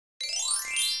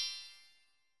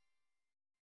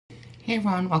Hey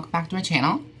everyone, welcome back to my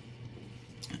channel.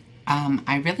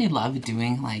 I really love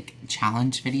doing like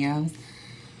challenge videos.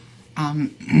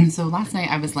 So last night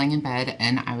I was laying in bed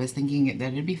and I was thinking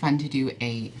that it'd be fun to do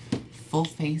a full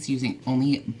face using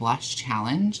only blush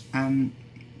challenge.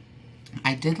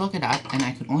 I did look it up and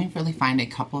I could only really find a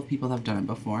couple of people that have done it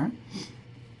before.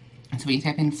 So when you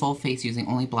type in full face using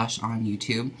only blush on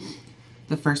YouTube,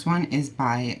 the first one is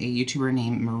by a YouTuber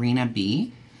named Marina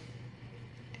B.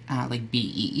 Like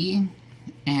B-E-E,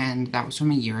 and that was from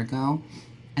a year ago.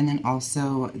 And then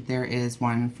also there is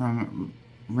one from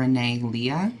Renee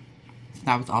Leah,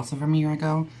 that was also from a year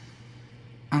ago.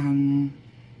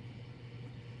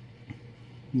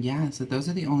 Yeah, so those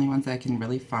are the only ones that I can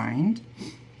really find.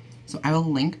 So I will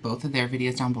link both of their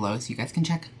videos down below so you guys can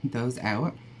check those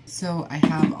out. So I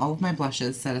have all of my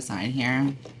blushes set aside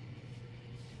here.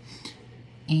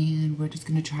 And we're just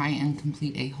going to try and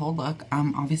complete a whole look.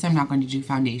 Obviously I'm not going to do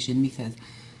foundation because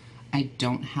I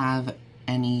don't have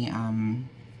any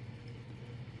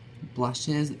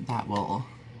blushes that will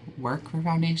work for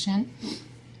foundation.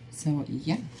 So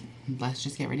yeah, let's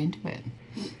just get right into it.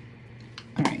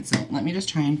 Alright, so let me just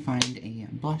try and find a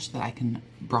blush that I can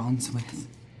bronze with.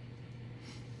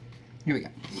 Here we go.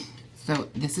 So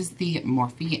this is the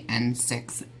Morphe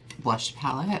N6 blush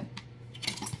palette.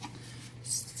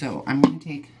 So I'm going to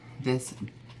take this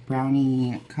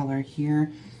brownie color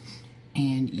here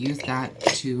and use that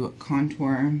to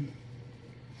contour. And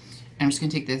I'm just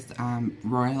going to take this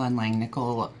Royal &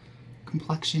 Langnickel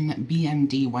Complexion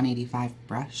BMD 185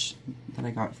 brush that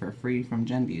I got for free from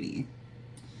Gen Beauty.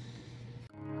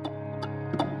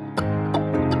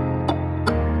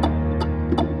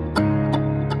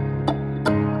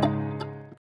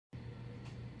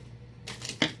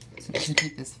 So I'm just going to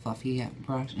take this fluffy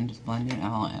brush and just blend it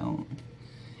all out.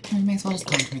 And we might as well just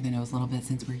contour the nose a little bit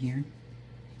since we're here.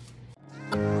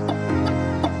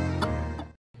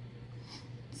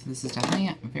 So this is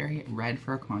definitely very red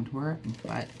for a contour,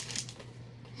 but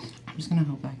I'm just going to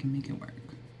hope I can make it work.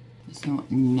 So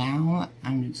now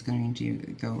I'm just going to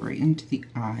go right into the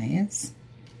eyes.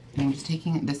 And I'm just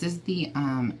taking, this is the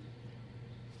e.l.f.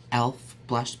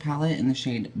 blush palette in the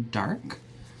shade Dark.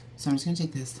 So I'm just going to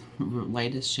take this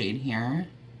lightest shade here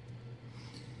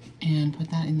and put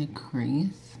that in the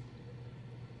crease.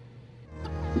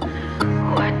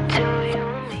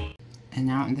 And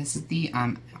now this is the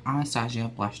Anastasia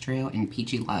blush trail in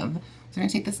Peachy Love. So I'm going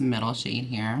to take this middle shade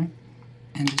here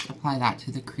and just apply that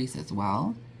to the crease as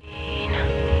well.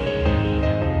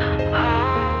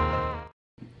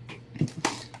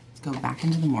 Let's go back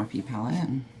into the Morphe palette.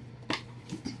 And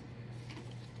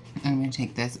I'm going to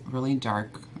take this really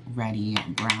dark reddy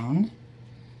brown.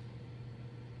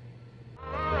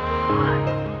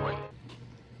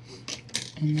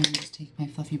 And then just take my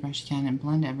fluffy brush again and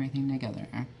blend everything together.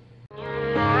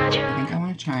 I think I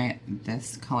want to try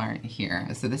this color here.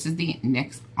 So this is the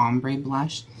NYX Ombre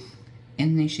Blush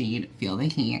in the shade Feel the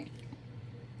Heat.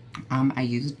 I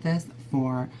used this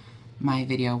for my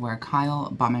video where Kyle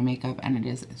bought my makeup and it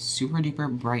is super duper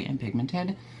bright and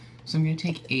pigmented. So I'm going to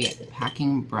take a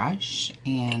packing brush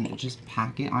and just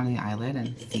pack it on the eyelid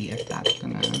and see if that's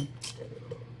going to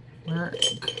work.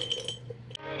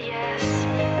 Yes,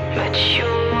 but you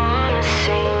wanna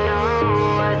say no,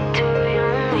 what do you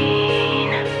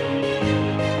mean?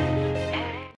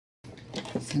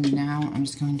 So now I'm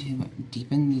just going to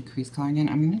deepen the crease color again.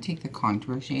 I'm going to take the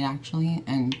contour shade actually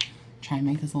and try and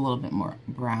make this a little bit more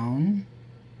brown.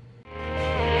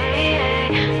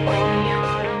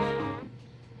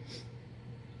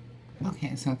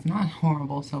 Okay, so it's not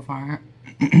horrible so far.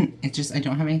 It's just I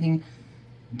don't have anything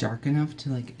dark enough to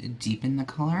like deepen the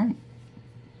color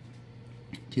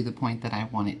to the point that I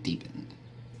want it deepened.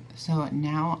 So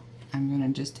now I'm going to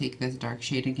just take this dark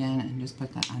shade again and just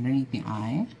put that underneath the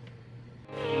eye.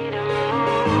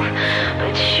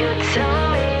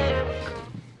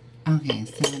 Okay,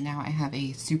 so now I have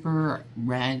a super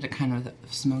red kind of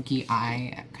smoky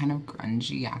eye, kind of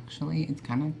grungy actually. It's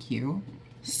kind of cute.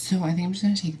 So I think I'm just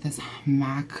going to take this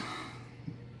MAC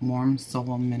Warm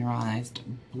Soul Mineralized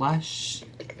Blush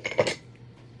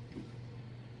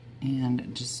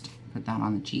and just put that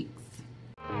on the cheeks.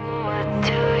 What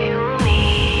do you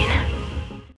mean?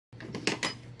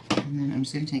 And then I'm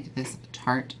just going to take this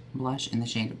Tarte blush in the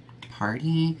shade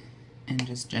Party and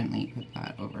just gently put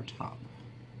that over top.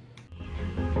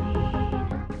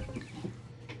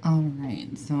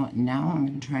 Alright, so now I'm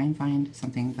going to try and find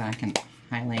something that I can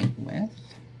highlight with.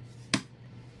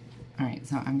 Alright,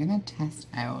 so I'm going to test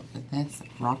out this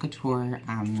Rockateur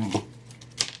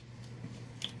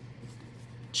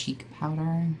cheek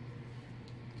powder.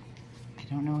 I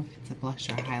don't know if it's a blush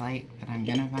or a highlight, but I'm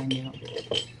going to find out.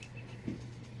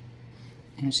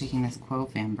 I'm just taking this Quo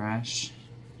fan brush.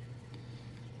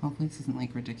 Hopefully this isn't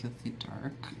like ridiculously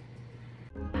dark.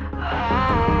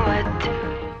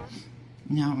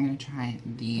 Now I'm going to try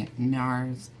the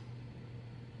NARS.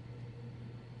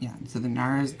 Yeah, so the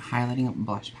NARS highlighting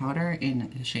blush powder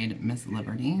in the shade Miss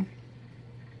Liberty.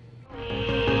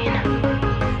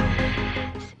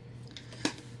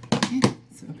 Okay,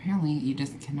 so apparently you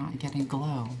just cannot get a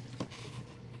glow.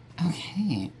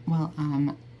 Okay, well,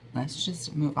 let's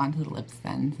just move on to the lips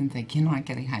then, since I cannot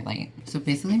get a highlight. So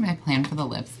basically my plan for the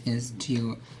lips is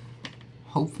to,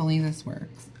 hopefully this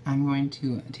works, I'm going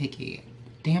to take a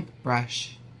damp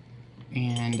brush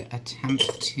and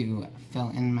attempt to fill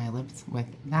in my lips with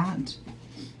that.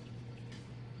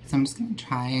 So I'm just going to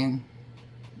try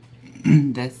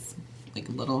this like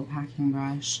little packing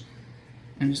brush.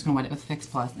 I'm just going to wet it with Fix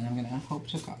Plus, and I'm going to hope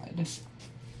to God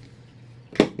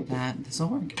that this will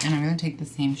work. And I'm going to take the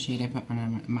same shade I put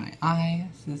on my eye.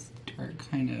 This dark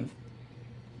kind of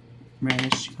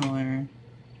reddish color.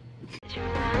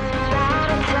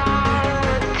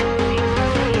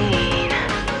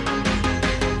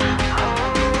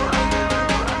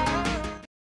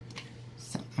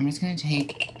 So I'm just going to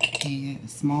take a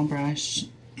small brush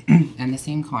and the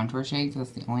same contour shade, so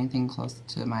that's the only thing close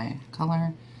to my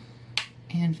color,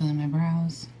 and fill in my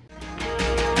brows.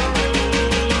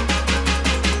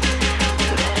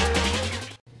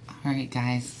 Alright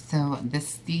guys, so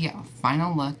this is the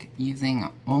final look using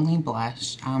only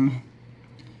blush.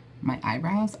 My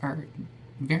eyebrows are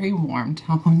very warm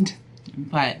toned,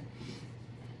 but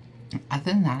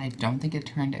other than that I don't think it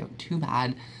turned out too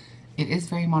bad. It is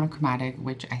very monochromatic,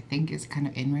 which I think is kind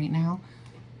of in right now.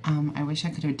 I wish I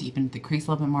could have deepened the crease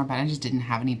a little bit more, but I just didn't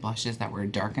have any blushes that were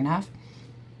dark enough.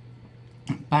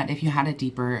 But if you had a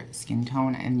deeper skin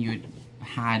tone and you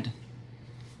had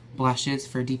blushes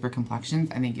for deeper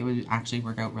complexions, I think it would actually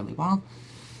work out really well.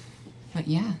 But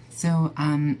yeah, so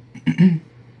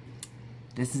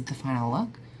this is the final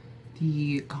look.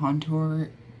 The contour,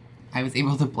 I was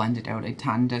able to blend it out a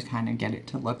ton to kind of get it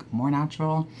to look more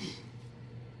natural.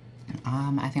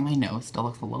 I think my nose still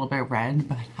looks a little bit red,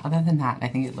 but other than that, I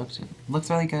think it looks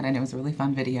really good, and it was a really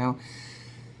fun video.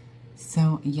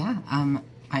 So yeah,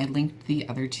 I linked the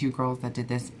other two girls that did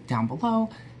this down below,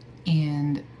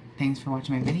 and thanks for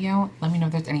watching my video. Let me know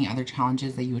if there's any other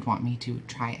challenges that you would want me to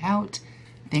try out.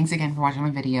 Thanks again for watching my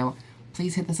video.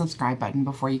 Please hit the subscribe button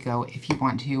before you go if you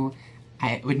want to.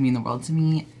 It would mean the world to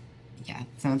me. Yeah,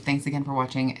 so thanks again for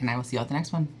watching, and I will see you at the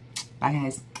next one. Bye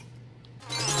guys.